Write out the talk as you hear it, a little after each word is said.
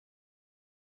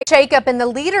Shakeup in the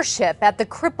leadership at the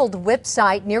crippled WIPP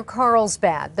site near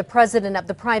Carlsbad. The president of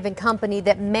the private company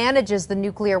that manages the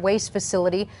nuclear waste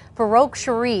facility, Farouk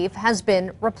Sharif, has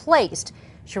been replaced.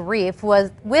 Sharif,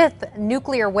 with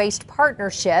Nuclear Waste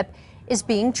Partnership, is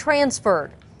being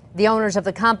transferred. The owners of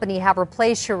the company have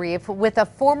replaced Sharif with a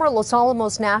former Los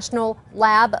Alamos National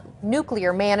Lab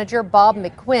nuclear manager, Bob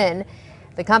McQuinn.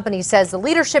 The company says the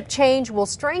leadership change will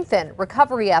strengthen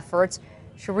recovery efforts.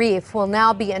 Sharif will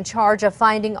now be in charge of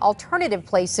finding alternative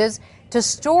places to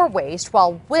store waste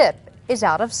while WIPP is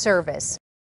out of service.